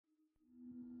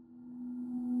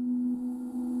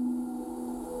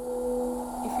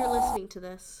listening to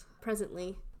this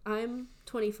presently, I'm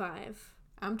 25.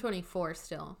 I'm 24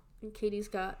 still. And Katie's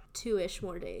got 2-ish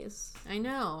more days. I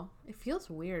know. It feels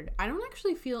weird. I don't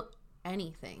actually feel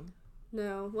anything.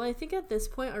 No. Well, I think at this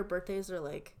point our birthdays are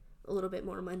like a little bit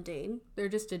more mundane. They're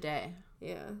just a day.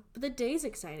 Yeah. But the day's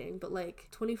exciting, but like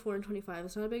 24 and 25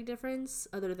 is not a big difference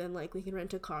other than like we can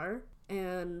rent a car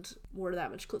and we're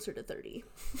that much closer to 30.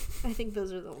 I think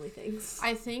those are the only things.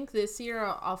 I think this year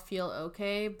I'll feel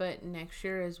okay, but next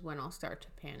year is when I'll start to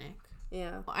panic.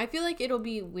 Yeah. I feel like it'll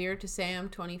be weird to say I'm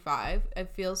 25. It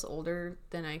feels older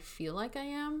than I feel like I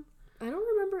am. I don't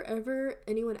remember ever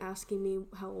anyone asking me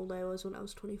how old I was when I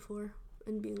was 24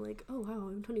 and being like, oh, wow,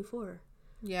 I'm 24.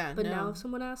 Yeah, But now if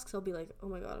someone asks, I'll be like, oh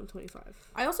my God, I'm 25.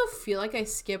 I also feel like I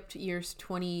skipped years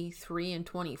 23 and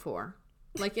 24.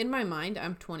 Like, in my mind,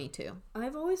 I'm 22.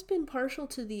 I've always been partial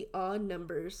to the odd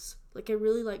numbers. Like, I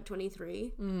really like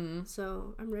 23. Mm-hmm.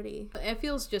 So, I'm ready. It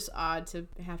feels just odd to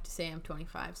have to say I'm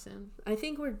 25 soon. I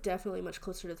think we're definitely much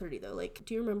closer to 30, though. Like,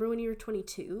 do you remember when you were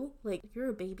 22? Like, you're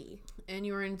a baby. And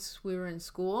we were in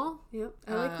school? Yep.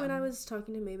 I like when I was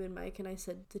talking to Mabe and Mike and I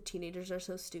said the teenagers are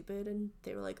so stupid. And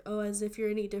they were like, oh, as if you're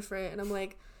any different. And I'm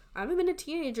like, I haven't been a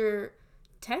teenager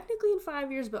technically in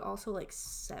 5 years, but also like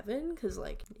 7, because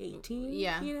like 18,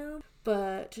 yeah, you know?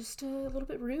 But just a little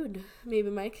bit rude, maybe,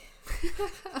 Mike.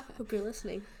 Hope you're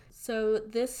listening. So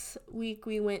this week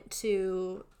we went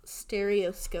to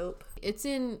Stereoscope. It's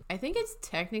I think it's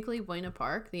technically Buena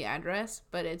Park, the address,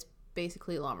 but it's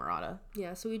basically La Mirada.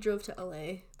 Yeah, so we drove to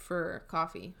LA. For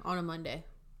coffee on a Monday.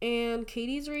 And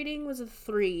Katie's rating was a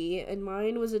 3, and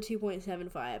mine was a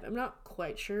 2.75. I'm not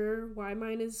quite sure why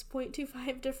mine is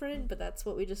 0.25 different, but that's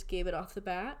what we just gave it off the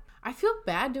bat. I feel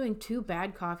bad doing 2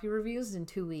 bad coffee reviews in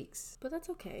 2 weeks. But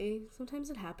that's okay. Sometimes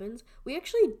it happens. We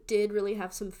actually did really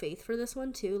have some faith for this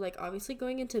one, too. Like, obviously,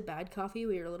 going into bad coffee,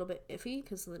 we were a little bit iffy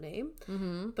because of the name.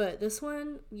 Mm-hmm. But this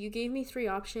one, you gave me 3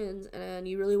 options, and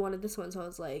you really wanted this one, so I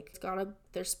was like,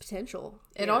 there's potential.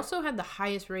 It also had the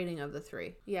highest rating of the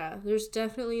 3. Yeah, there's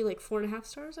definitely, like, 4.5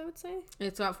 stars, I would say.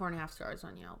 It's got 4.5 stars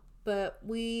on Yelp. But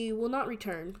we will not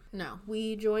return. No.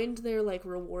 We joined their, like,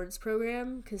 rewards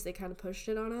program because they kind of pushed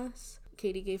it on us.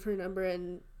 Katie gave her number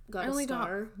and got a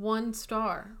star. Got 1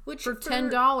 star. Which for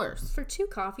 $10. For 2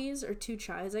 coffees or 2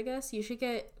 chais, I guess, you should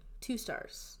get 2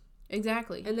 stars.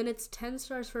 Exactly. And then it's 10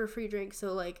 stars for a free drink.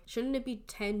 So, like, shouldn't it be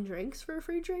 10 drinks for a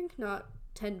free drink, not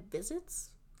 10 visits?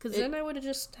 Because then I would have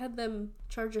just had them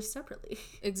charge us separately.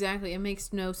 Exactly. It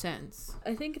makes no sense.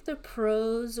 I think the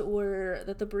pros were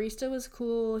that the barista was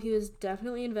cool. He was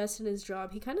definitely invested in his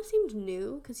job. He kind of seemed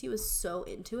new because he was so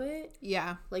into it.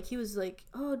 Yeah. Like, he was like,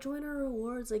 oh, join our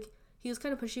rewards. Like, he was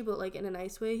kind of pushy, but, like, in a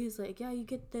nice way. He's like, yeah, you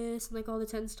get this, and, like, all the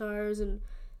 10 stars. And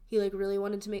he, like, really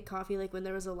wanted to make coffee, like, when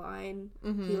there was a line.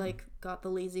 Mm-hmm. He, like, got the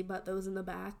lazy butt that was in the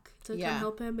back to come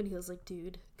help him. And he was like,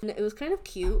 dude. And it was kind of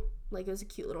cute. Like, it was a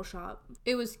cute little shop.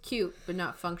 It was cute, but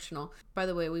not functional. By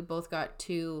the way, we both got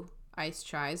 2 iced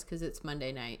chais because it's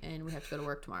Monday night and we have to go to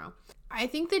work tomorrow. I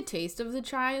think the taste of the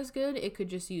chai is good. It could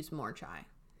just use more chai.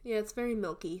 Yeah, it's very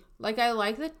milky. Like, I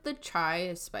like that the chai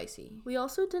is spicy. We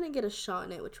also didn't get a shot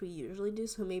in it, which we usually do,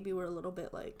 so maybe we're a little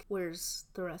bit like, where's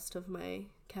the rest of my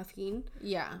caffeine?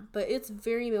 Yeah. But it's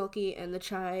very milky, and the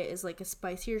chai is like a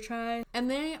spicier chai. And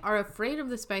they are afraid of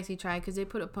the spicy chai because they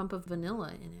put a pump of vanilla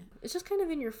in it. It's just kind of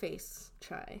in your face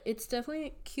chai. It's definitely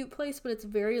a cute place, but it's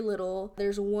very little.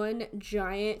 There's one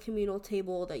giant communal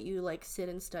table that you, like, sit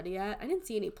and study at. I didn't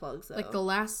see any plugs, though. Like the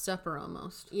Last Supper,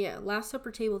 almost. Yeah, Last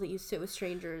Supper table that you sit with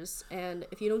strangers, and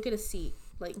if you don't get a seat,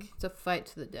 like... It's a fight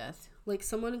to the death. Like,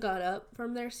 someone got up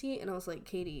from their seat, and I was like,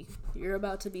 Katie, you're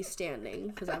about to be standing,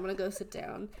 because I'm going to go sit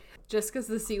down. Just because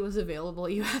the seat was available,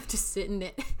 you have to sit in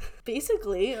it.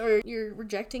 Basically, or you're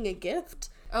rejecting a gift.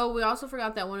 Oh, we also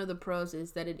forgot that one of the pros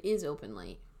is that it is open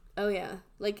late. Oh, yeah.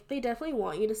 Like, they definitely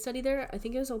want you to study there. I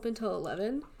think it was open till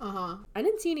 11. Uh-huh. I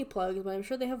didn't see any plugs, but I'm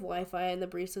sure they have Wi-Fi, and the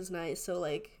barista's nice, so,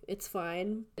 like, it's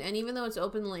fine. And even though it's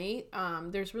open late,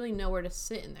 there's really nowhere to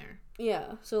sit in there.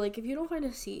 Yeah, so, like, if you don't find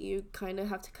a seat, you kind of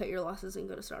have to cut your losses and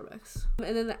go to Starbucks.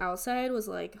 And then the outside was,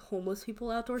 like, homeless people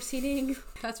outdoor seating.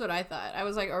 That's what I thought. I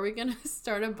was like, are we gonna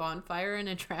start a bonfire in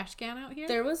a trash can out here?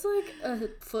 There was, like, a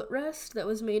footrest that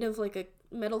was made of, like, a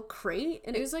metal crate.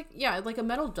 And it was, like, yeah, like a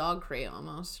metal dog crate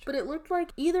almost. But it looked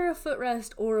like either a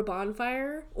footrest or a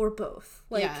bonfire or both.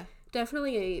 Like, yeah.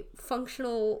 Definitely a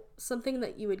functional, something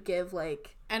that you would give,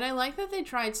 like... And I like that they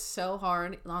tried so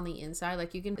hard on the inside.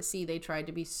 Like, you can see they tried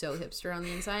to be so hipster on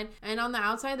the inside. And on the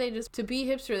outside, they just... To be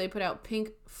hipster, they put out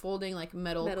pink folding, like,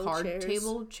 metal card chairs.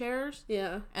 Table chairs.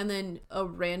 Yeah. And then a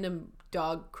random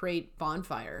dog crate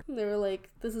bonfire. And they were like,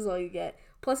 this is all you get.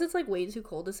 Plus, it's like way too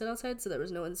cold to sit outside, so there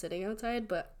was no one sitting outside.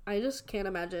 But I just can't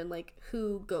imagine like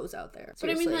who goes out there.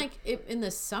 Seriously. But I mean, like in the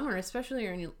summer, especially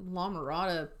in La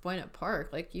Mirada, Buena Park,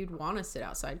 like you'd want to sit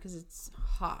outside because it's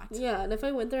hot. Yeah, and if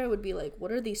I went there, I would be like,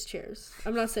 "What are these chairs?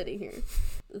 I'm not sitting here."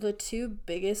 The two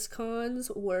biggest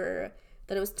cons were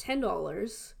that it was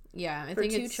 $10. Yeah, I for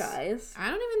think two chais. I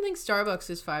don't even think Starbucks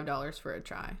is $5 for a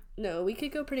chai. No, we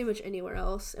could go pretty much anywhere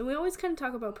else. And we always kind of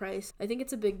talk about price. I think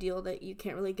it's a big deal that you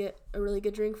can't really get a really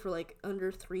good drink for like under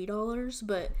 $3.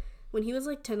 But when he was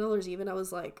like $10 even, I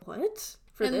was like, what?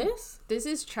 For this? This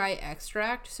is chai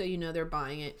extract, so you know they're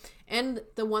buying it. And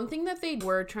the one thing that they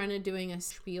were trying to doing a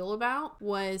spiel about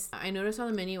was, I noticed on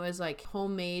the menu it was like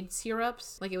homemade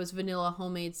syrups. Like it was vanilla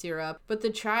homemade syrup. But the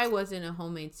chai wasn't a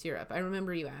homemade syrup. I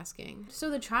remember you asking. So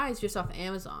the chai is just off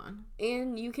Amazon.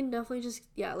 And you can definitely just,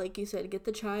 yeah, like you said, get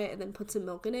the chai and then put some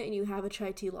milk in it and you have a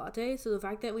chai tea latte. So the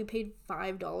fact that we paid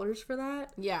 $5 for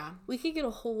that. Yeah. We could get a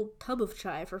whole tub of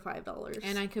chai for $5.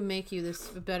 And I could make you this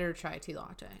better chai tea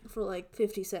latte. For like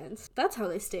 50 cents. That's how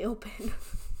they stay open.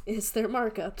 Is their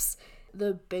markups.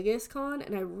 The biggest con,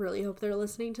 and I really hope they're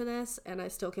listening to this, and I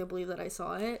still can't believe that I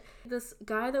saw it. This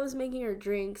guy that was making our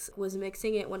drinks was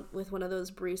mixing it with one of those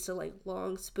barista like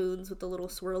long spoons with the little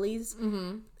swirlies.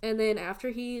 Mm-hmm. And then after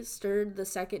he stirred the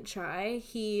second chai,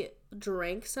 he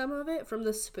drank some of it from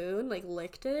the spoon, like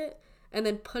licked it, and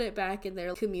then put it back in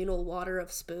their communal water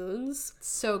of spoons.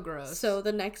 So gross. So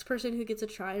the next person who gets a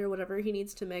chai or whatever he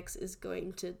needs to mix is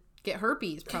going to get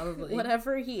herpes, probably.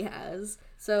 Whatever he has.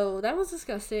 So that was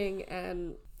disgusting.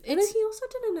 And then he also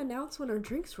didn't announce when our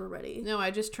drinks were ready. No,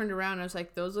 I just turned around and I was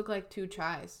like, those look like two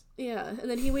chais. Yeah, and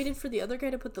then he waited for the other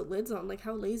guy to put the lids on. Like,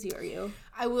 how lazy are you?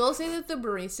 I will say that the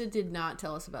barista did not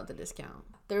tell us about the discount.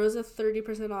 There was a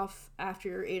 30% off after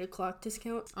your 8 o'clock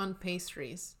discount. On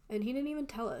pastries. And he didn't even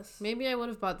tell us. Maybe I would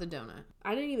have bought the donut.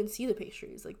 I didn't even see the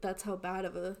pastries. Like, that's how bad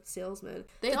of a salesman.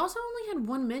 They also only had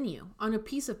one menu on a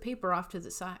piece of paper off to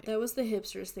the side. That was the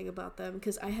hipsters thing about them,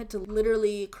 because I had to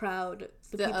literally crowd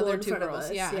the people other in two front girls,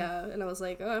 of us. Yeah. And I was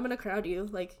like, oh, I'm going to crowd you.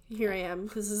 Like, here I am,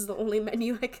 because this is the only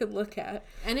menu I can look at.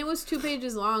 And it was 2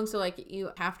 pages long, so, like,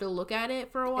 you have to look at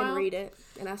it for a while. And read it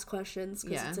and ask questions,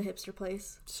 because it's a hipster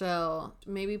place. So,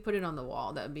 maybe put it on the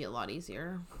wall. That would be a lot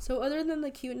easier. So, other than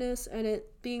the cuteness and it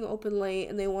being open late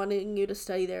and they wanting you to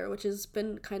study there, which has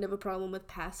been kind of a problem with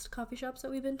past coffee shops that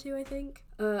we've been to, I think.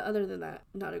 Other than that,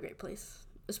 not a great place.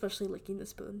 Especially licking the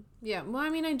spoon. Yeah, well, I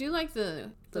mean, I do like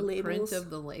the labels. print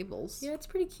of the labels. Yeah, it's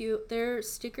pretty cute. Their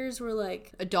stickers were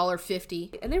like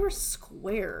 $1.50. And they were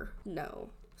square.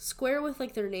 No. Square with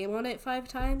like their name on it 5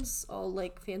 times. All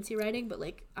like fancy writing, but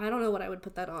like, I don't know what I would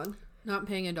put that on. Not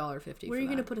paying $1.50. Where are you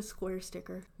going to put a square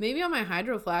sticker? Maybe on my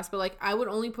Hydro Flask, but like, I would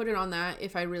only put it on that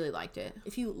if I really liked it.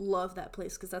 If you love that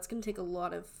place, because that's going to take a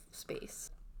lot of space.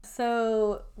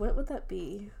 So, what would that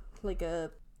be? Like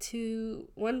a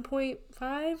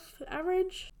 1.5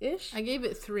 average-ish? I gave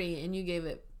it 3 and you gave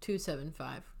it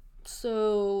 2.75.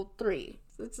 So 3.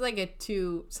 It's like a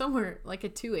 2, somewhere like a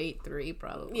 2.83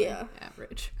 probably. Yeah.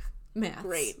 Average. Maths.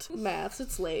 Great. Maths.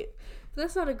 It's late. But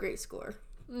that's not a great score.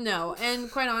 No,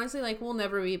 and quite honestly, like, we'll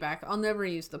never be back. I'll never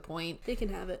use the point. They can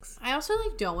have it. I also,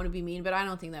 like, don't want to be mean, but I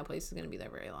don't think that place is going to be there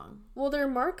very long. Well, their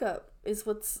markup is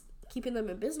what's keeping them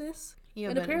in business. Yeah,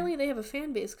 and apparently they have a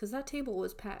fan base because that table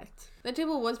was packed. That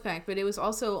table was packed, but it was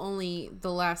also only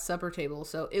the Last Supper table,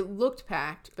 so it looked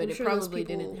packed, but it probably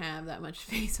didn't have that much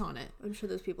space on it. I'm sure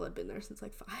those people had been there since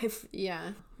like 5.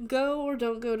 Yeah. Go or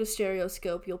don't go to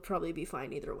Stereoscope, you'll probably be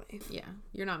fine either way. Yeah,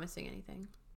 you're not missing anything.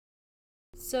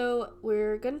 So,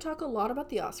 we're going to talk a lot about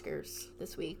the Oscars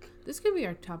this week. This could be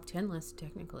our top 10 list,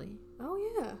 technically. Oh,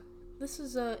 yeah. This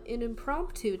is an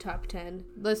impromptu top 10.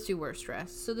 Let's do worst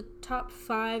dressed. So, the top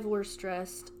 5 worst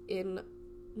dressed, in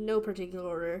no particular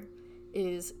order,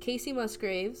 is Casey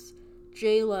Musgraves,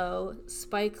 J-Lo,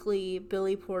 Spike Lee,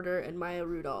 Billy Porter, and Maya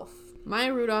Rudolph.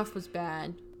 Maya Rudolph was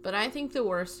bad, but I think the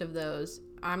worst of those,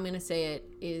 I'm going to say it,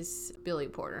 is Billy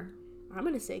Porter. I'm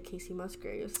going to say Casey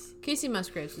Musgraves. Casey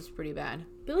Musgraves is pretty bad.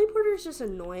 Billy Porter's just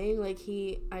annoying. Like,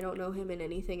 I don't know him in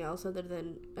anything else other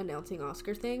than announcing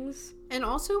Oscar things. And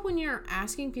also, when you're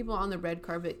asking people on the red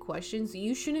carpet questions,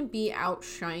 you shouldn't be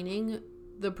outshining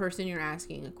the person you're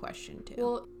asking a question to.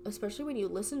 Well, especially when you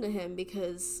listen to him,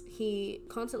 because he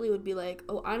constantly would be like,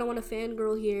 oh, I don't want a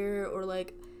fangirl here, or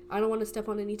like, I don't want to step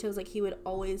on any toes. Like, he would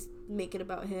always make it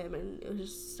about him, and it was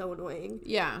just so annoying.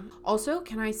 Yeah. Also,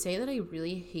 can I say that I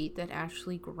really hate that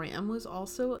Ashley Graham was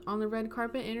also on the red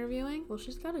carpet interviewing? Well,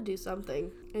 she's got to do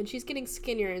something. And she's getting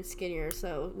skinnier and skinnier,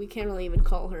 so we can't really even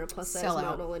call her a plus-size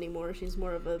model anymore. She's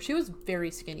more of a... She was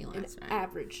very skinny last night.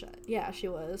 Average. Yeah, she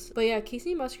was. But yeah,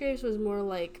 Casey Musgraves was more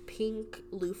like pink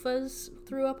loofahs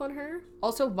threw up on her.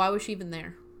 Also, why was she even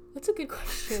there? That's a good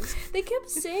question. They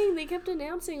kept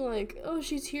announcing, like, oh,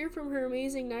 she's here from her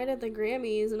amazing night at the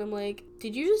Grammys. And I'm like,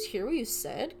 did you just hear what you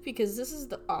said? Because this is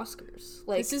the Oscars.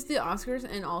 Like, this is the Oscars,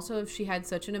 and also if she had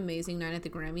such an amazing night at the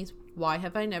Grammys, why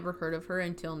have I never heard of her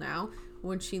until now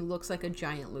when she looks like a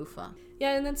giant loofah?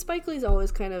 Yeah, and then Spike Lee's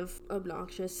always kind of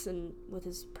obnoxious and with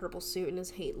his purple suit and his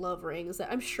hate-love rings. That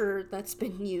I'm sure that's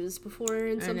been used before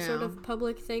in some sort of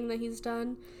public thing that he's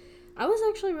done. I was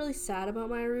actually really sad about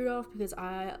Maya Rudolph because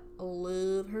I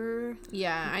love her.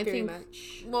 Yeah, I think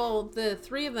much. Well, the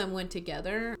three of them went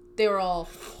together. They were all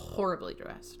horribly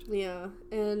dressed. Yeah,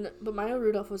 but Maya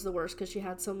Rudolph was the worst because she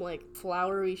had some like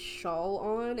flowery shawl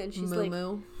on, and she's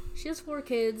Moo-moo. She has 4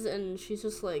 kids, and she's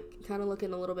just like kind of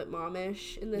looking a little bit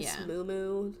momish in this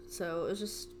moo-moo. So it was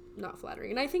just not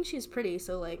flattering. And I think she's pretty.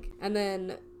 So like, and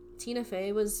then Tina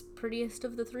Fey was prettiest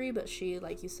of the 3, but she,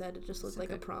 like you said, it just looked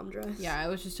like a prom dress. Yeah, it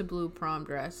was just a blue prom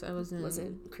dress. I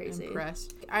wasn't crazy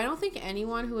impressed. I don't think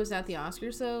anyone who was at the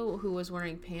Oscars, though, who was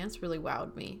wearing pants really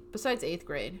wowed me, besides 8th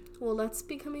grade. Well, that's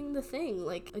becoming the thing.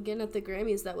 Like, again, at the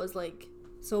Grammys, that was like,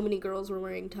 so many girls were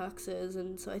wearing tuxes,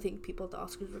 and so I think people at the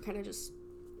Oscars were kind of just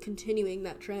continuing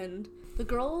that trend. The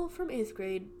girl from 8th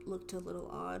grade looked a little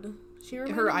odd.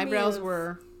 Her eyebrows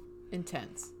were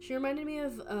intense. She reminded me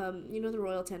of, you know, the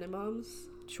Royal Tenenbaums?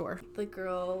 Sure. The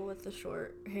girl with the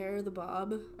short hair, the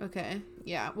bob. Okay.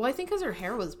 Yeah. Well, I think because her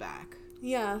hair was back.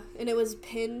 Yeah, and it was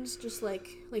pinned just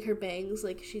like her bangs.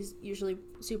 Like, she's usually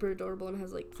super adorable and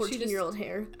has, like, 14-year-old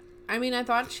hair. I mean, I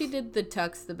thought she did the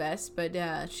tux the best, but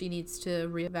she needs to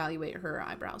reevaluate her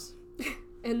eyebrows.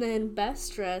 And then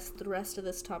best dressed, the rest of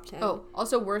this top 10. Oh,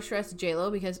 also worst dressed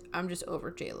J-Lo, because I'm just over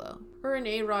J-Lo. Her and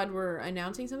A-Rod were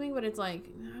announcing something, but it's like,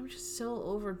 I'm just so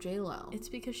over J-Lo. It's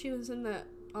because she was in that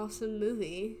awesome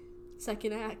movie,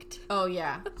 Second Act. Oh,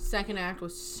 yeah. Second Act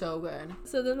was so good.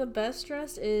 So then the best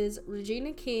dressed is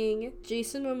Regina King,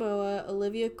 Jason Momoa,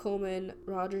 Olivia Colman,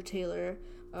 Roger Taylor.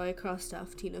 Oh, I crossed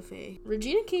off Tina Fey.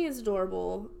 Regina King is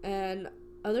adorable, and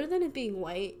other than it being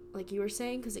white, like you were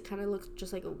saying, because it kind of looked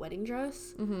just like a wedding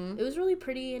dress, it was really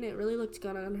pretty, and it really looked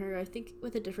good on her. I think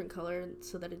with a different color,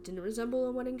 so that it didn't resemble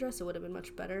a wedding dress, it would have been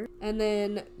much better. And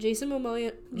then Jason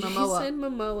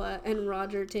Momoa and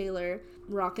Roger Taylor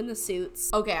rocking the suits.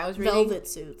 Okay, I was reading velvet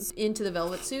suits. Into the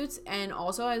velvet suits, and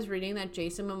also I was reading that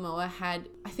Jason Momoa had,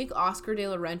 I think Oscar de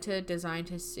la Renta designed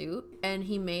his suit, and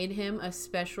he made him a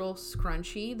special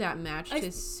scrunchie that matched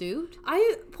his suit.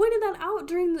 I pointed that out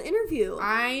during the interview.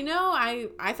 I know.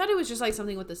 I thought it was just like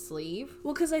something with a sleeve.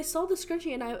 Well, because I saw the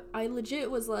scrunchie, and I legit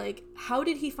was like, how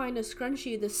did he find a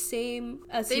scrunchie the same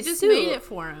as his suit? They just made it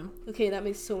for him. Okay, that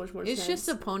makes so much more sense. It's just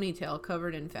a ponytail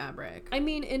covered in fabric. I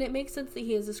mean, and it makes sense that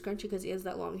he has a scrunchie because he has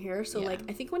that long hair. So, like,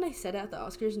 I think when I said it at the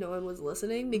Oscars, no one was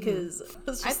listening because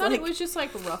I thought it was just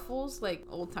like ruffles, like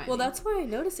old timey. Well, that's why I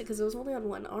noticed it, because it was only on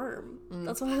one arm.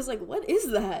 That's why I was like, what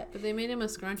is that? But they made him a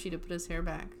scrunchie to put his hair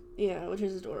back. Yeah, which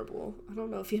is adorable. I don't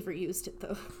know if he ever used it,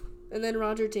 though. And then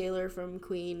Roger Taylor from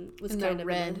Queen was kind of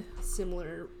red.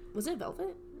 Similar. Was it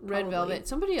velvet? Red velvet.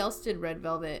 Somebody else did red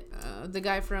velvet. The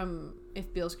guy from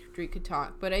If Beale Street Could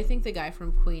Talk. But I think the guy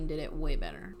from Queen did it way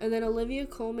better. And then Olivia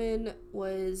Colman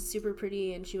was super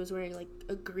pretty, and she was wearing like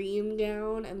a green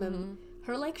gown. And then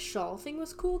her like shawl thing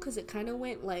was cool because it kind of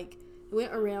went like, it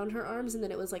went around her arms, and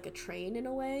then it was like a train in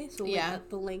a way. So it went at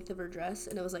the length of her dress,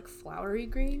 and it was like flowery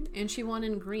green. And she won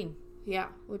in green. Yeah,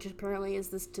 which apparently is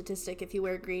the statistic. If you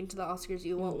wear green to the Oscars,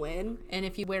 you won't win. And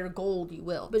if you wear gold, you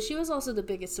will. But she was also the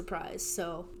biggest surprise,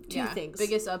 so two things.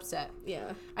 Biggest upset.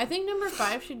 Yeah. I think number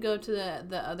 5 should go to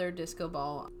the other disco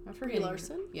ball. Brie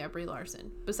Larson? Yeah, Brie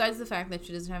Larson. Besides the fact that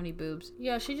she doesn't have any boobs.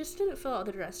 Yeah, she just didn't fill out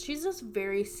the dress. She's just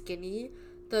very skinny.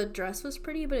 The dress was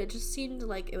pretty, but it just seemed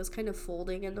like it was kind of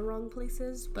folding in the wrong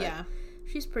places. But yeah,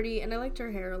 she's pretty, and I liked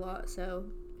her hair a lot, so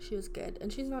she was good,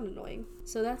 and she's not annoying.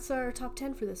 So that's our top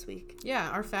 10 for this week. Yeah,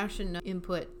 our fashion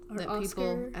input that Oscar...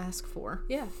 people ask for.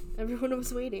 Yeah, everyone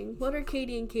was waiting. What are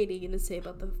Katie and Katie going to say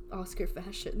about the Oscar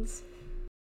fashions?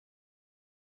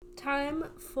 Time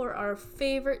for our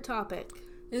favorite topic.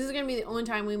 This is going to be the only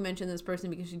time we mention this person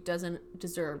because she doesn't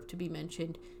deserve to be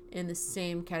mentioned in the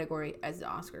same category as the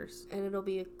Oscars. And it'll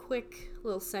be a quick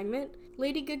little segment.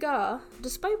 Lady Gaga,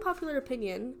 despite popular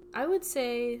opinion, I would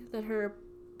say that her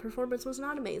performance was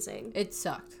not amazing. It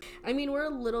sucked. I mean, we're a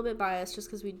little bit biased just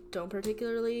because we don't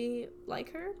particularly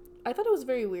like her. I thought it was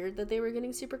very weird that they were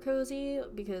getting super cozy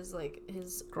because, like,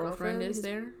 his girlfriend is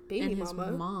there. Baby and mama.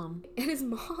 his mom. And his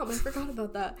mom. I forgot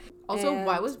about that. Also,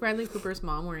 why was Bradley Cooper's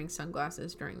mom wearing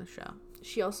sunglasses during the show?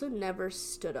 She also never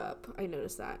stood up. I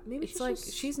noticed that. Maybe it's like,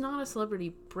 she's not a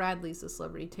celebrity. Bradley's a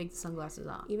celebrity. Take the sunglasses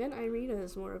off. Even Irina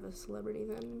is more of a celebrity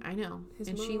than I know. His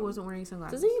and mom. She wasn't wearing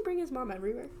sunglasses. Doesn't he bring his mom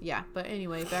everywhere? Yeah, but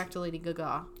anyway, back to Lady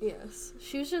Gaga. Yes.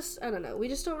 She was just, I don't know. We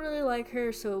just don't really like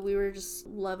her, so we were just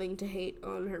loving to hate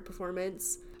on her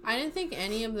performance. I didn't think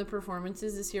any of the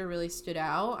performances this year really stood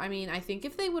out. I mean, I think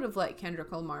if they would have let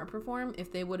Kendrick Lamar perform,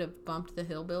 if they would have bumped the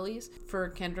Hillbillies for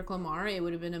Kendrick Lamar, it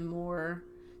would have been a more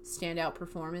standout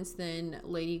performance than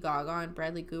Lady Gaga and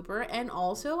Bradley Cooper. And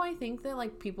also, I think that,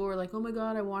 like, people were like, oh my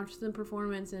god, I watched the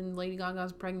performance and Lady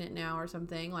Gaga's pregnant now or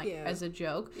something, like, as a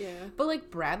joke. Yeah. But,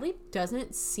 like, Bradley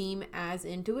doesn't seem as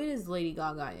into it as Lady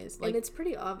Gaga is. Like, and it's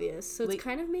pretty obvious. So it's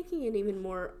kind of making it even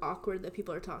more awkward that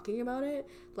people are talking about it.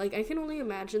 Like, I can only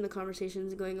imagine the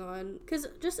conversations going on. Because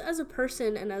just as a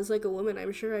person and as, like, a woman,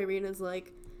 I'm sure Irina's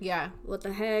like, yeah, what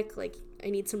the heck? Like, I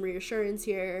need some reassurance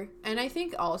here. And I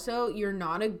think also you're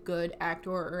not a good actor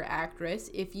or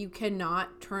actress if you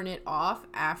cannot turn it off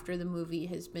after the movie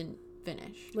has been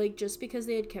finished. Like, just because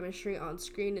they had chemistry on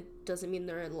screen, it doesn't mean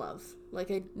they're in love.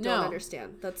 Like, I don't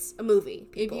understand. That's a movie,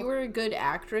 people. If you were a good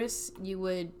actress, you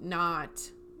would not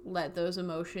let those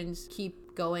emotions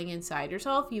keep going inside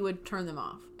yourself. You would turn them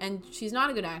off. And she's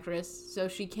not a good actress, so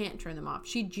she can't turn them off.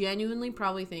 She genuinely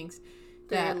probably thinks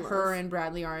that her and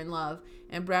Bradley are in love.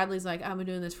 And Bradley's like, I've been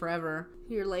doing this forever.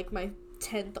 You're like my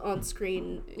 10th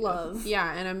on-screen love.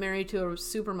 Yeah, and I'm married to a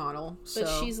supermodel. But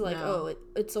she's like,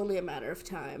 it's only a matter of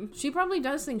time. She probably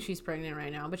does think she's pregnant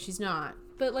right now, but she's not.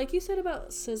 But like you said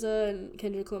about SZA and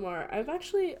Kendrick Lamar,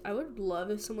 I would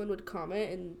love if someone would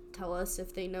comment and tell us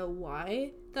if they know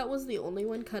why that was the only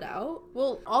one cut out.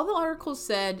 Well, all the articles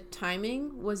said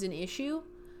timing was an issue.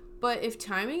 But if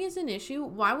timing is an issue,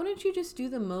 why wouldn't you just do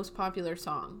the most popular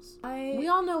songs? We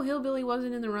all know Hillbilly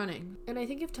wasn't in the running. And I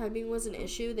think if timing was an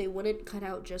issue, they wouldn't cut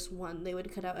out just one. They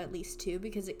would cut out at least two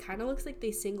because it kind of looks like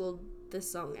they singled this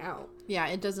song out. Yeah,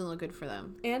 it doesn't look good for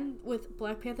them. And with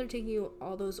Black Panther taking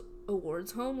all those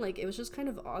awards home, like, it was just kind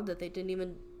of odd that they didn't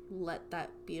even let that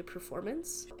be a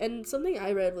performance. And something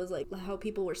I read was like how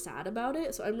people were sad about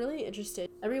it, so I'm really interested.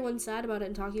 Everyone's sad about it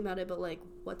and talking about it, but like,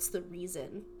 what's the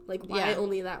reason? Like, why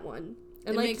only that one?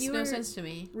 And it like, makes no sense to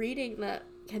me. Reading that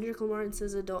Kendrick Lamar and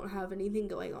SZA don't have anything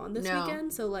going on this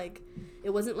weekend, so like, it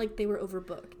wasn't like they were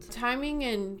overbooked. Timing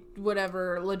and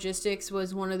whatever logistics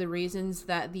was one of the reasons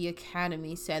that the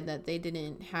Academy said that they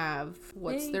didn't have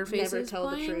their faces never tell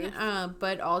playing. The truth.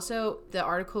 But also the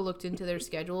article looked into their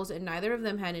schedules, and neither of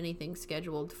them had anything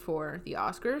scheduled for the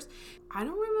Oscars. I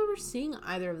don't remember seeing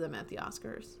either of them at the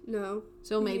Oscars. No.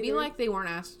 So maybe like they weren't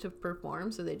asked to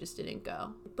perform, so they just didn't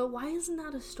go. But why isn't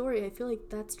that a story? I feel like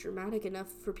that's dramatic enough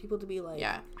for people to be like,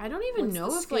 yeah, I don't even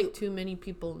know if like too many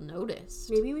people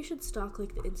noticed. Maybe we should stalk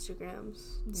like the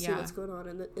Instagrams and see what's going on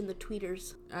in the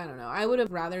tweeters. I don't know. I would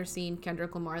have rather seen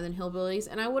Kendrick Lamar than Hillbillies,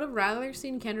 and I would have rather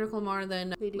seen Kendrick Lamar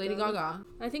than Lady Gaga.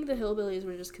 I think the Hillbillies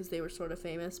were just because they were sort of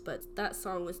famous, but that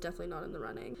song was definitely not in the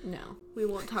running. No. We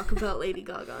won't talk about Lady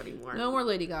Gaga anymore. No more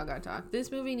Lady Gaga talk.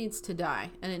 This movie needs to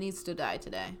die, and it needs to die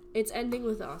today. It's ending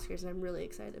with the Oscars. I'm really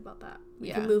excited about that.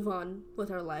 We can move on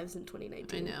with our lives in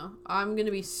 2019. I know. I'm going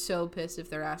to be so pissed if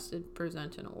they're asked to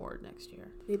present an award next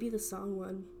year. Maybe the song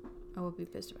won. I would be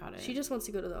pissed about it. She just wants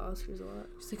to go to the Oscars a lot.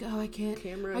 She's like, oh, I can't.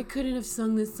 Camera. I couldn't have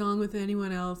sung this song with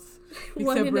anyone else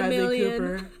One except in Bradley a million.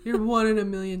 Cooper. You're 1 in a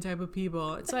million type of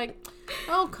people. It's like,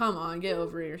 oh, come on, get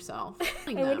over yourself.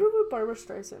 I wonder what Barbra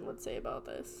Streisand would say about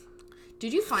this.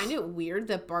 Did you find it weird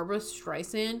that Barbra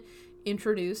Streisand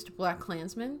introduced Black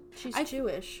Klansman? She's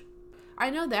Jewish. I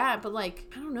know that, but like,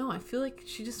 I don't know. I feel like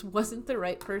she just wasn't the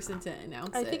right person to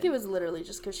announce it. I think it was literally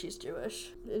just because she's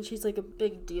Jewish. And she's like a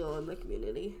big deal in the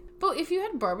community. But if you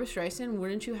had Barbra Streisand,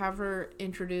 wouldn't you have her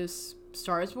introduce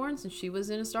Star is Born since she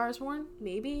was in A Star is Born?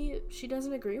 Maybe she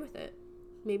doesn't agree with it.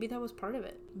 Maybe that was part of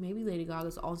it. Maybe Lady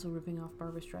Gaga's also ripping off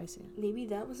Barbra Streisand. Maybe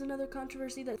that was another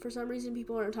controversy that for some reason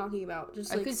people aren't talking about.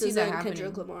 Just like I could see that and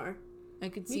Kendrick Lamar. I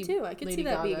could Me see too. I could Lady see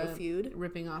that Gaga being a feud.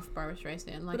 Ripping off Barbra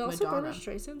Streisand, like but also Madonna. Barbra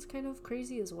Streisand's kind of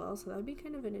crazy as well, so that would be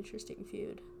kind of an interesting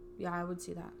feud. Yeah, I would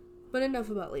see that. But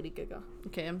enough about Lady Gaga.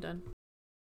 Okay, I'm done.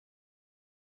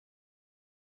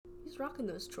 He's rocking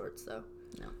those shorts though.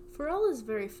 No. Pharrell is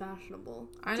very fashionable.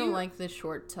 I don't like the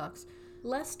short tux.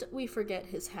 Lest we forget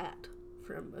his hat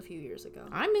from a few years ago.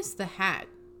 I miss the hat.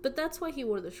 But that's why he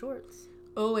wore the shorts.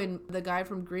 Oh, and the guy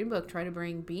from Green Book tried to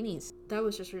bring beanies. That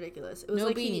was just ridiculous. It was no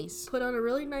like beanies. He put on a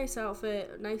really nice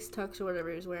outfit, a nice tux or whatever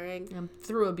he was wearing. And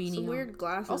threw a beanie Some on. weird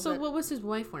glasses. Also, what was his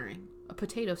wife wearing? A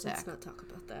potato sack. Let's not talk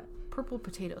about that. Purple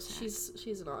potato sack.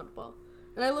 She's an oddball.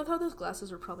 And I love how those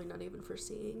glasses are probably not even for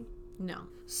seeing. No.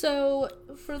 So,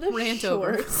 for the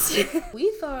shorts,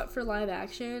 we thought for live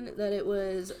action that it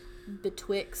was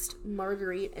betwixt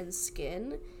Marguerite and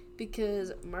Skin,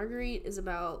 because Marguerite is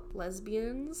about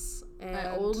lesbians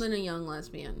and old and a young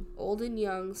lesbian. Old and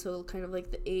young, so kind of like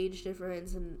the age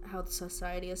difference and how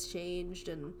society has changed,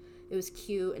 and it was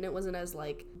cute and it wasn't as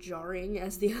like jarring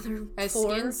as the other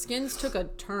four. Skins took a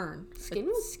turn. Skin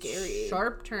was scary.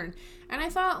 Sharp turn. And I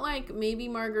thought like maybe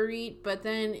Marguerite, but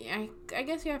then I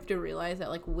guess you have to realize that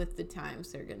like with the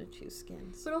times they're gonna choose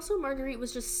Skins. But also Marguerite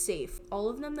was just safe. All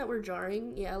of them that were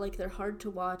jarring, yeah, like they're hard to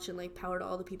watch, and like power to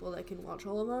all the people that can watch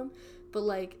all of them. But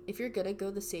like if you're gonna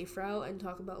go the safe route and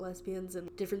talk about lesbians and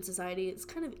different society, it's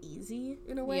kind of easy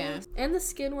in a way. Yeah. And the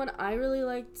Skin one, I really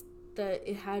liked that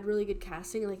it had really good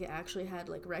casting. Like it actually had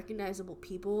like recognizable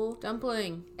people.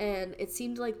 Dumpling. And it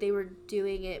seemed like they were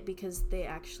doing it because they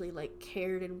actually like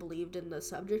cared and believed in the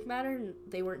subject matter, and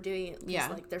they weren't doing it because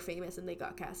like they're famous and they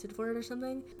got casted for it or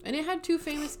something. And it had 2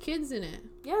 famous kids in it.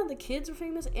 Yeah, the kids were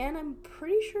famous, and I'm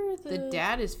pretty sure the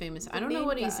dad is famous. I don't know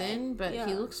what he's in, but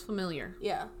he looks familiar.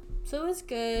 Yeah. So it was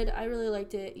good. I really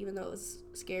liked it, even though it was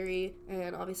scary,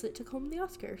 and obviously it took home the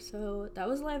Oscar. So that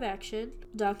was live action.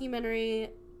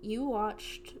 Documentary, you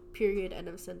watched Period End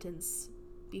of Sentence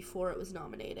before it was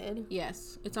nominated.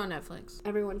 Yes, it's on Netflix.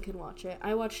 Everyone can watch it.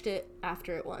 I watched it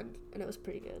after it won, and it was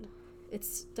pretty good.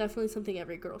 It's definitely something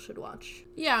every girl should watch.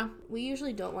 Yeah. We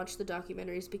usually don't watch the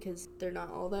documentaries because they're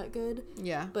not all that good.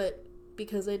 Yeah. But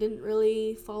because I didn't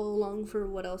really follow along for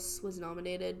what else was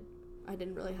nominated, I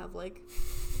didn't really have like,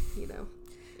 you know...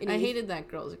 I hated that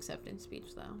girl's acceptance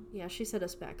speech, though. Yeah, she set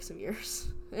us back some years.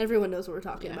 Everyone knows what we're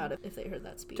talking about if they heard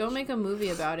that speech. Don't make a movie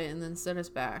about it and then set us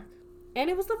back. And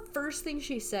it was the first thing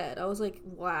she said. I was like,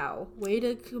 wow, way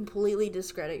to completely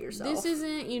discredit yourself. This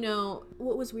isn't, you know...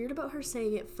 What was weird about her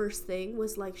saying it first thing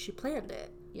was, like, she planned it.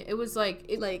 Yeah, it was like...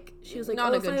 she was like,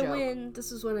 not if I win,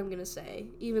 this is what I'm going to say.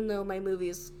 Even though my movie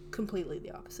is completely the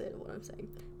opposite of what I'm saying.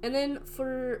 And then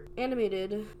for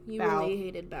animated, you really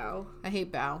hated Bao. I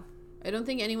hate Bao. I don't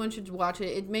think anyone should watch it.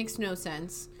 It makes no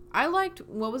sense. I liked,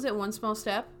 what was it, One Small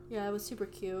Step? Yeah, it was super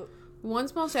cute. One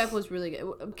Small Step was really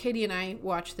good. Katie and I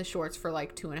watched the shorts for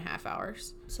like 2.5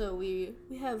 hours. So we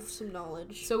have some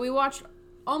knowledge. So we watched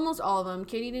almost all of them.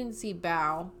 Katie didn't see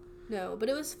Bao. No, but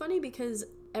it was funny because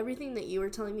everything that you were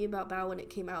telling me about Bao when it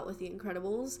came out with The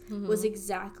Incredibles was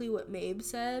exactly what Mabe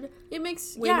said. It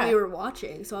makes when we were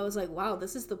watching. So I was like, wow,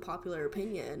 this is the popular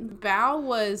opinion. Bao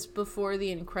was before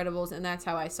The Incredibles, and that's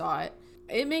how I saw it.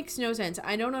 It makes no sense.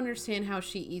 I don't understand how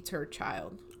she eats her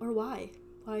child. Or why.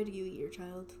 Why do you eat your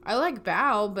child? I like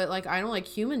Bao, but like I don't like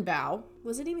human Bao.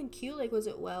 Was it even cute? Like, was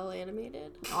it well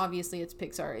animated? Obviously, it's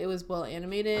Pixar. It was well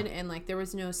animated, and like there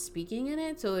was no speaking in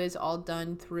it, so it was all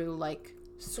done through like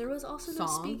there was also no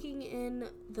speaking in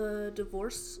the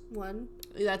divorce one.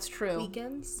 That's true.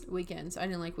 Weekends. I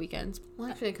didn't like Weekends. Well,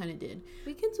 actually, I kind of did.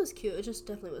 Weekends was cute. It just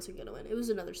definitely wasn't gonna win. It was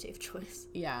another safe choice.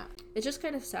 Yeah. It's just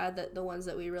kind of sad that the ones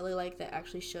that we really like that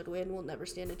actually should win will never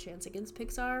stand a chance against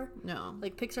Pixar. No.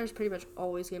 Like, Pixar's pretty much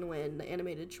always gonna win the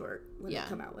animated short when they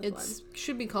come out with one. It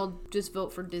should be called Just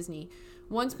Vote for Disney.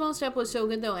 One Small Step was so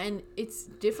good, though, and it's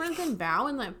different than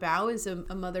Bao in that Bao is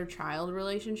a mother-child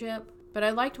relationship. But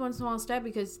I liked One Small Step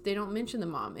because they don't mention the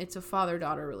mom. It's a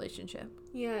father-daughter relationship.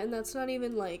 Yeah, and that's not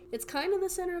even, like... It's kind of the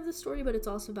center of the story, but it's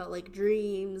also about, like,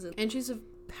 dreams. And she's a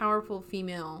powerful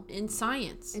female in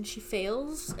science. And she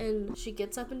fails, and she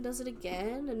gets up and does it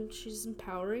again, and she's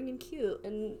empowering and cute.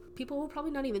 And people will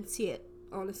probably not even see it,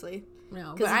 honestly.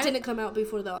 No, because it didn't come out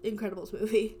before the Incredibles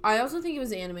movie. I also think it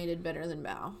was animated better than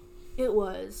Bao. It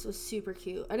was super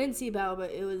cute. I didn't see Bao,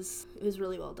 but it was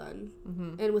really well done.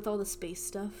 Mm-hmm. And with all the space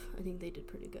stuff, I think they did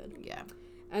pretty good. Yeah.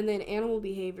 And then Animal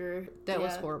Behavior. That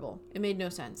was horrible. It made no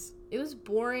sense. It was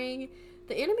boring.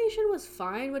 The animation was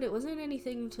fine, but it wasn't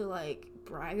anything to, like,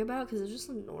 brag about because it was just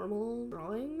normal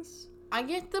drawings. I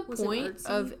get the point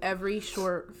of every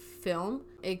short film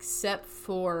except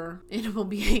for Animal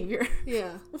Behavior.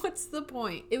 Yeah. What's the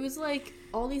point? It was like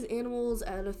all these animals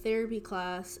at a therapy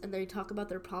class and they talk about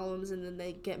their problems and then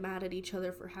they get mad at each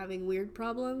other for having weird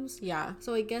problems. Yeah.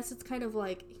 So I guess it's kind of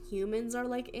like humans are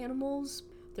like animals.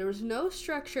 There was no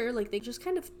structure. Like, they just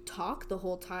kind of talk the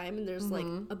whole time and there's like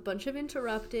a bunch of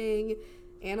interrupting.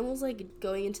 animals, like,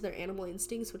 going into their animal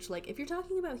instincts, which, like, if you're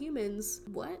talking about humans,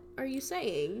 what are you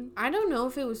saying? I don't know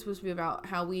if it was supposed to be about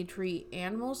how we treat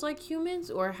animals like humans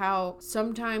or how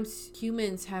sometimes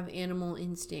humans have animal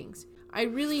instincts. I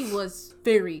really was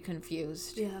very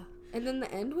confused. Yeah. And then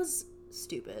the end was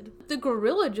stupid. The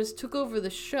gorilla just took over the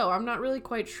show. I'm not really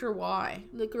quite sure why.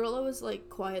 The gorilla was, like,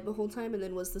 quiet the whole time and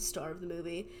then was the star of the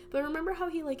movie. But remember how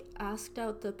he, like, asked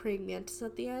out the praying mantis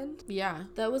at the end? Yeah.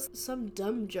 That was some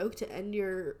dumb joke to end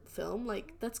your film.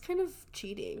 Like, that's kind of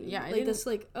cheating. Yeah. Like, this,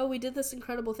 like, oh, we did this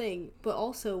incredible thing, but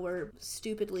also we're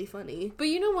stupidly funny. But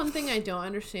you know one thing I don't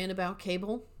understand about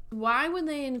cable? Why would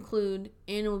they include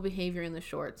animal behavior in the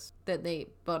shorts that they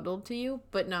bundled to you,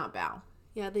 but not Bow?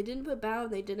 Yeah, they didn't put Bow,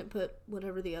 they didn't put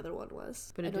whatever the other one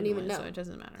was. But I don't even know. So it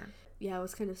doesn't matter. Yeah, it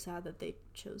was kind of sad that they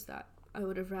chose that. I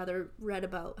would have rather read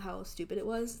about how stupid it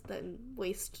was than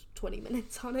waste 20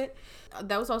 minutes on it.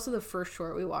 That was also the first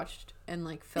short we watched and,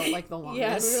 like, felt like the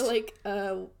longest. Yeah, we were like,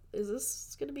 is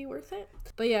this gonna be worth it?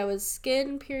 But yeah, it was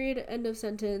skin, period, end of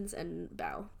sentence, and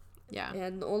Bow. Yeah.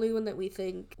 And the only one that we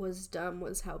think was dumb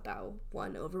was how Bow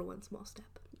won over One Small Step.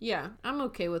 Yeah, I'm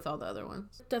okay with all the other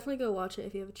ones. Definitely go watch it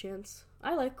if you have a chance.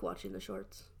 I like watching the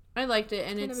shorts. I liked it,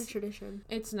 and It's kind of a tradition.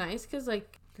 It's nice because,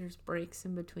 like, there's breaks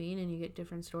in between and you get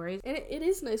different stories. And it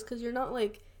is nice because you're not,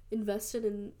 like, invested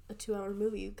in a 2-hour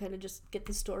movie. You kind of just get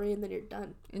the story and then you're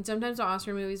done. And sometimes the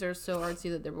Oscar movies are so artsy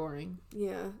that they're boring.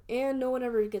 Yeah. And no one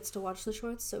ever gets to watch the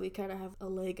shorts, so we kind of have a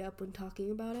leg up when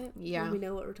talking about it. Yeah. When we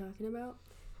know what we're talking about.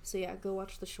 So yeah, go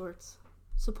watch the shorts.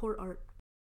 Support art.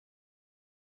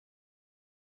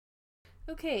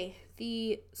 Okay,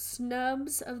 the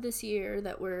snubs of this year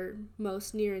that were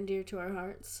most near and dear to our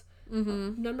hearts.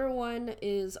 Number 1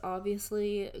 is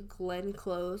obviously Glenn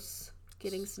Close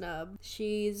getting snubbed.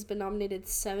 She's been nominated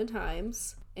 7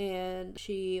 times, and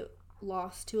she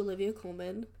lost to Olivia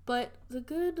Colman. But the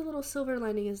good little silver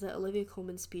lining is that Olivia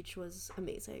Colman's speech was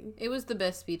amazing. It was the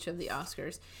best speech of the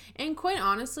Oscars. And quite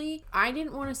honestly, I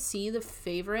didn't want to see The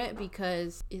Favorite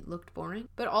because it looked boring.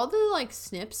 But all the, like,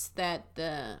 snips that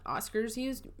the Oscars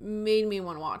used made me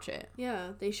want to watch it.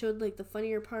 Yeah, they showed, like, the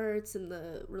funnier parts and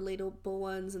the relatable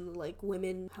ones and the, like,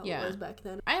 women, how it was back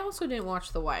then. I also didn't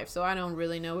watch The Wife, so I don't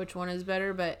really know which one is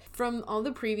better. But from all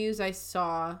the previews I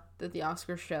saw that the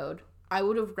Oscars showed, I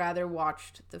would have rather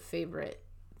watched The Favorite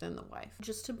than The Wife.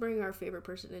 Just to bring our favorite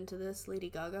person into this, Lady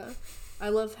Gaga. I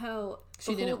love how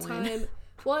she didn't win.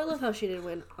 Well, I love how she didn't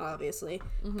win, obviously.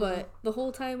 But the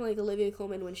whole time, like, Olivia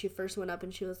Colman, when she first went up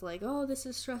and she was like, oh, this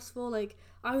is stressful. Like,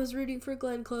 I was rooting for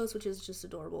Glenn Close, which is just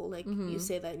adorable. Like, you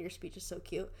say that in your speech is so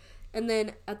cute. And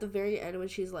then at the very end, when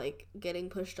she's, like, getting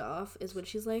pushed off, is when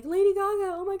she's like, Lady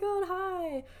Gaga, oh my god,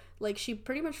 hi. Like, she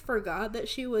pretty much forgot that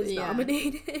she was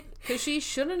nominated. Because she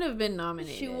shouldn't have been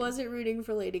nominated. She wasn't rooting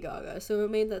for Lady Gaga, so it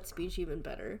made that speech even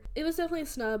better. It was definitely a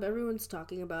snub. Everyone's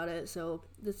talking about it, so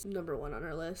that's number 1 on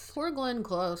our list. Poor Glenn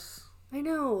Close. I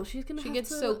know. She gets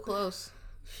so close.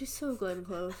 She's so Glenn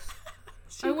Close.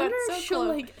 I wonder if she'll,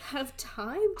 like, have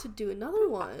time to do another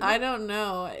one. I don't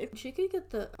know. She could get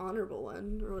the honorable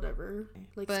one or whatever.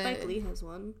 Like, but Spike Lee has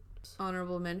one.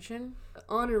 Honorable mention?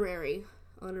 Honorary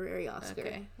Oscar.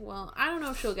 Okay. Well, I don't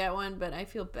know if she'll get one, but I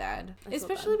feel bad.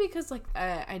 Especially because, like,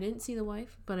 I didn't see The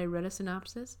Wife, but I read a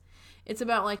synopsis. It's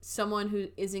about, like, someone who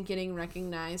isn't getting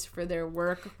recognized for their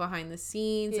work behind the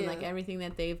scenes and, like, everything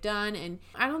that they've done. And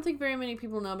I don't think very many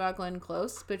people know about Glenn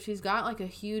Close, but she's got, like, a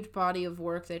huge body of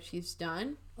work that she's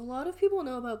done. A lot of people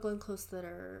know about Glenn Close that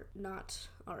are not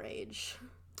our age.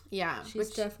 Yeah.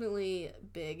 She's definitely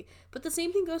big. But the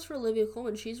same thing goes for Olivia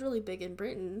Colman. She's really big in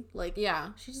Britain. Like,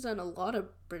 she's done a lot of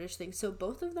British things. So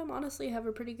both of them honestly have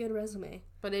a pretty good resume.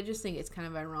 But I just think it's kind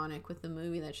of ironic with the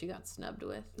movie that she got snubbed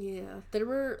with. Yeah. There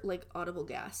were, like, audible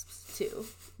gasps, too.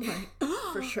 Like,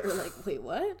 for sure. Like, wait,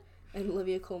 what? And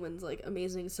Olivia Colman's, like,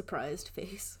 amazing surprised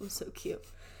face was so cute.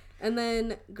 And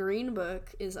then Green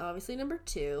Book is obviously number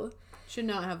 2. Should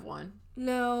not have won.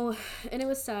 No, and it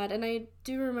was sad, and I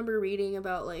do remember reading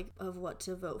about, like, of what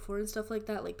to vote for and stuff like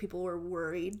that. Like, people were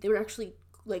worried. They were actually,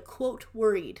 like, quote,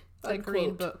 worried. That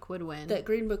Green Book would win. That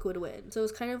Green Book would win. So it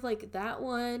was kind of like that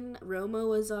one. Roma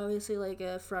was obviously, like,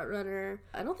 a front runner.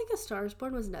 I don't think A Star is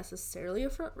Born was necessarily a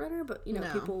front runner, but, you know,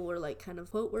 people were, like, kind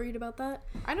of, quote, worried about that.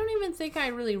 I don't even think I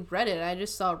really read it. I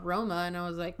just saw Roma, and I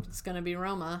was like, it's gonna be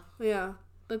Roma. Yeah.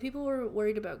 But people were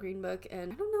worried about Green Book,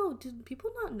 and I don't know, did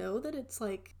people not know that it's,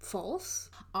 like, false?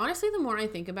 Honestly, the more I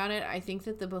think about it, I think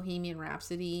that the Bohemian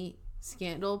Rhapsody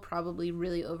scandal probably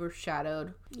really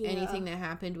overshadowed anything that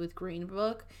happened with Green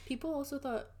Book. People also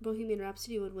thought Bohemian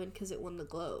Rhapsody would win because it won the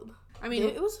Globe. I mean,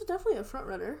 it was definitely a front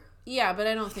runner. Yeah, but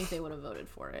I don't think they would have voted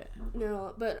for it.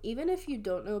 No, but even if you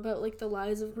don't know about, like, the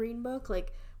lies of Green Book,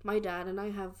 like, my dad and I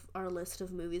have our list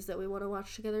of movies that we want to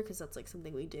watch together because that's like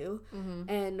something we do.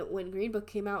 And when Green Book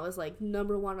came out, it was like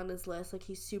 #1 on his list. Like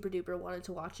he super duper wanted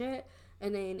to watch it.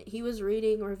 And then he was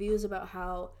reading reviews about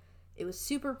how it was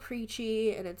super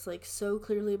preachy and it's like so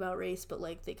clearly about race, but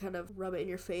like they kind of rub it in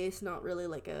your face, not really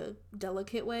like a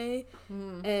delicate way.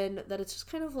 And that it's just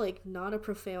kind of like not a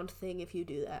profound thing if you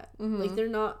do that. Like they're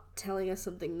not telling us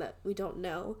something that we don't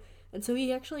know. And so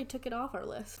he actually took it off our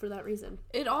list for that reason.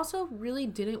 It also really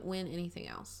didn't win anything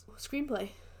else.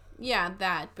 Screenplay. Yeah,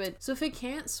 that. But so if it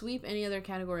can't sweep any other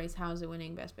categories, how is it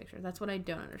winning Best Picture? That's what I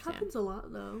don't understand. Happens a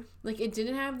lot, though. Like, it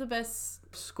didn't have the best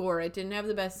score. It didn't have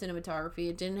the best cinematography.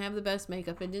 It didn't have the best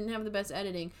makeup. It didn't have the best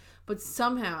editing. But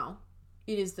somehow,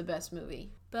 it is the best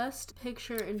movie. Best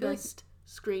Picture and Best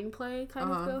Screenplay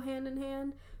kind of go hand in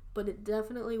hand. But it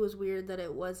definitely was weird that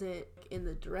it wasn't in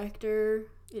the director.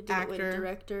 It didn't win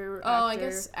director or actor. Oh, I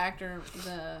guess actor,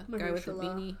 the guy with the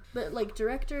beanie. But, like,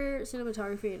 director,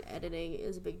 cinematography, and editing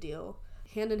is a big deal.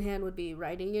 Hand in hand would be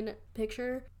writing and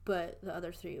picture, but the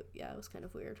other three, yeah, it was kind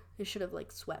of weird. It should have,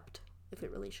 like, swept if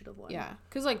it really should have won. Yeah,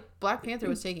 because, like, Black Panther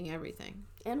was taking everything.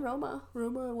 And Roma.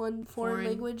 Roma won foreign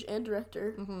language and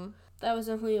director. That was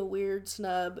definitely a weird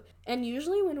snub. And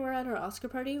usually when we're at our Oscar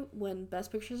party, when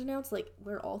Best Picture's announced, like,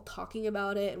 we're all talking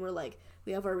about it, and we're like,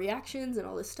 we have our reactions and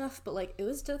all this stuff, but, like, it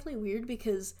was definitely weird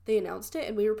because they announced it,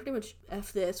 and we were pretty much,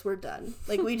 F this, we're done.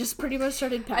 Like, we just pretty much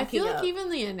started packing up. I feel like even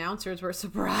the announcers were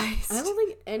surprised. I don't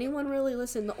think anyone really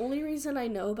listened. The only reason I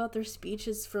know about their speech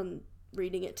is from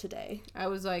reading it today. I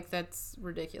was like, that's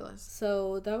ridiculous.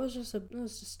 So that was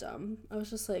just dumb. I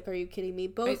was just like, are you kidding me?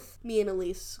 Both me and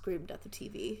Elise screamed at the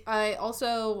TV. I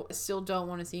also still don't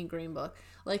want to see Green Book.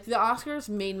 Like, the Oscars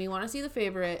made me want to see The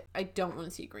Favorite. I don't want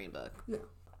to see Green Book. No.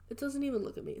 It doesn't even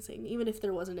look amazing, even if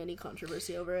there wasn't any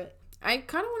controversy over it. I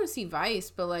kind of want to see Vice,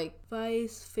 but like...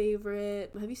 Vice,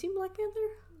 Favorite. Have you seen Black Panther?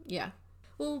 Yeah.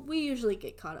 Well, we usually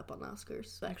get caught up on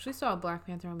Oscars. I actually saw Black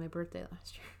Panther on my birthday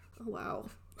last year. Oh, wow.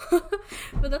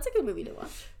 But that's a good movie to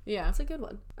watch. Yeah. It's a good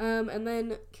one. And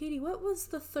then, Katie, what was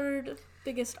the third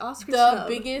biggest Oscar snub?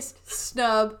 The biggest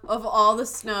snub of all the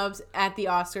snubs at the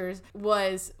Oscars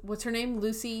was, what's her name?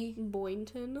 Lucy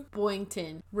Boynton.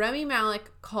 Rami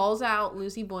Malek calls out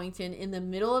Lucy Boynton in the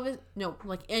middle of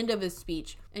end of his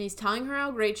speech. And he's telling her how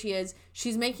great she is.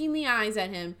 She's making the eyes at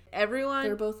him.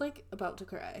 They're both, like, about to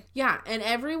cry. Yeah, and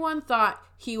everyone thought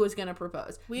he was going to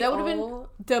propose. That would have been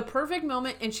the perfect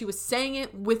moment, and she was saying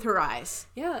it with her eyes.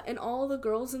 Yeah, and all the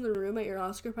girls in the room at your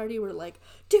Oscar party were like,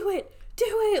 do it!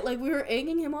 Like, we were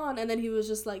egging him on, and then he was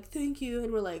just like, thank you,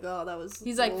 and we're like, oh, that was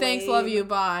He's like, thanks, love you,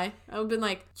 bye. I would have been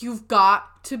like, you've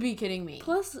got to be kidding me.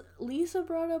 Plus, Lisa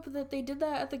brought up that they did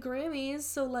that at the Grammys,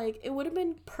 so, like, it would have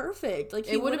been perfect. Like,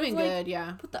 it would have been good,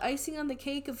 yeah. Put the icing on the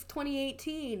cake of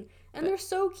 2018. And they're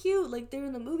so cute. Like, they're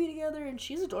in the movie together, and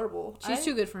she's adorable. She's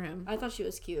too good for him. I thought she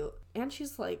was cute. And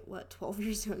she's, like, 12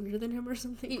 years younger than him or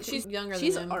something? She's younger than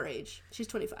him. She's our age. She's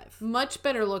 25. Much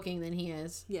better looking than he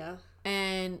is. Yeah.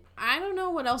 And I don't know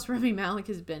what else Rami Malek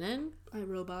has been in.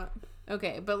 iRobot.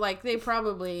 Okay, but, like, they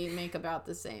probably make about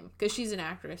the same. Because she's an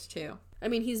actress, too. I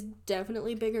mean, he's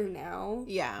definitely bigger now.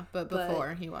 Yeah, but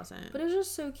before he wasn't. But it was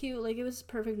just so cute. Like, it was a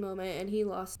perfect moment, and he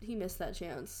missed that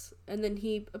chance. And then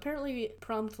he apparently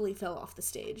promptly fell off the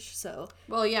stage, so...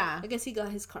 Well, yeah. I guess he got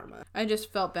his karma. I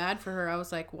just felt bad for her. I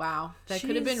was like, wow, that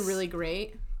could have been really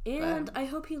great. And I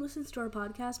hope he listens to our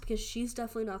podcast, because she's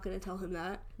definitely not going to tell him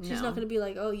that. She's not going to be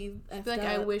like, oh, you effed up.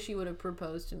 I wish he would have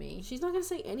proposed to me. She's not going to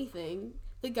say anything.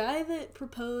 The guy that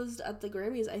proposed at the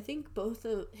Grammys, I think both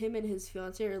him and his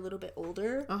fiancée are a little bit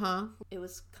older. Uh-huh. It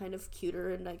was kind of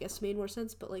cuter and I guess made more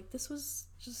sense, but, like, this was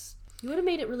just... You would have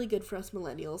made it really good for us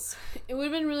millennials. It would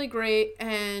have been really great,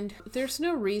 and there's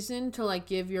no reason to, like,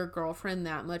 give your girlfriend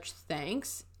that much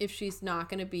thanks if she's not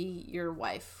going to be your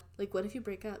wife. Like, what if you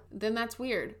break up? Then that's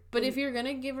weird. But if you're going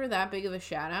to give her that big of a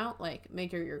shout out, like,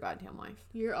 make her your goddamn wife.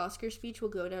 Your Oscar speech will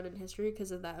go down in history because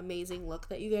of that amazing look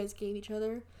that you guys gave each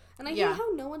other. And I hate how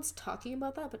no one's talking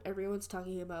about that, but everyone's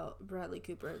talking about Bradley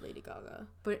Cooper and Lady Gaga.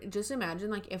 But just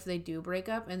imagine, like, if they do break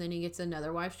up and then he gets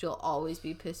another wife, she'll always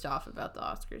be pissed off about the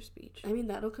Oscar speech. I mean,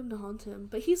 that'll come to haunt him.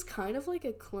 But he's kind of like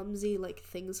a clumsy, like,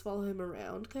 things follow him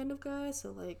around kind of guy,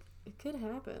 so, like, it could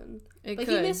happen. He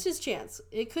missed his chance.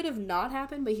 It could have not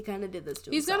happened, but he kind of did this to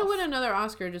himself. He's got to win another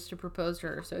Oscar just to propose to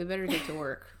her, so he better get to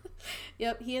work.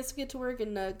 Yep, he has to get to work,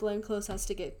 and Glenn Close has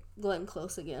to get Glenn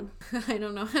Close again. I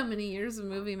don't know how many years of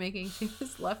movie making she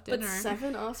has left in her. But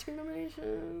 7 Oscar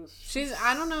nominations.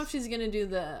 I don't know if she's gonna do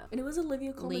the... And it was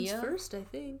Olivia Colman's first, I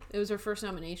think. It was her first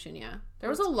nomination, yeah. There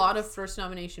was a lot of first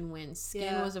nomination wins.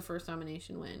 Skin was a first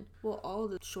nomination win. Well, all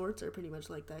the shorts are pretty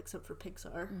much like that, except for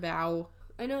Pixar. Bow.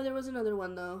 I know there was another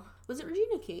one, though. Was it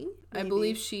Regina King? Maybe. I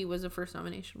believe she was a first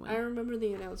nomination winner. I remember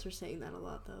the announcer saying that a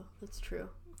lot, though. That's true.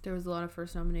 There was a lot of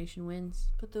first nomination wins.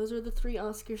 But those are the 3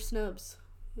 Oscar snubs,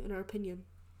 in our opinion.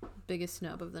 Biggest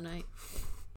snub of the night.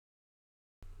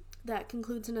 That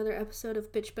concludes another episode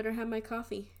of Bitch Better Have My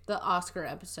Coffee. The Oscar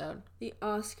episode. The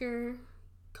Oscar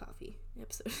coffee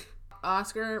episode.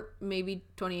 Oscar, maybe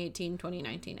 2018,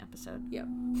 2019 episode. Yep.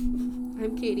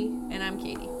 I'm Katie. And I'm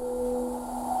Katie.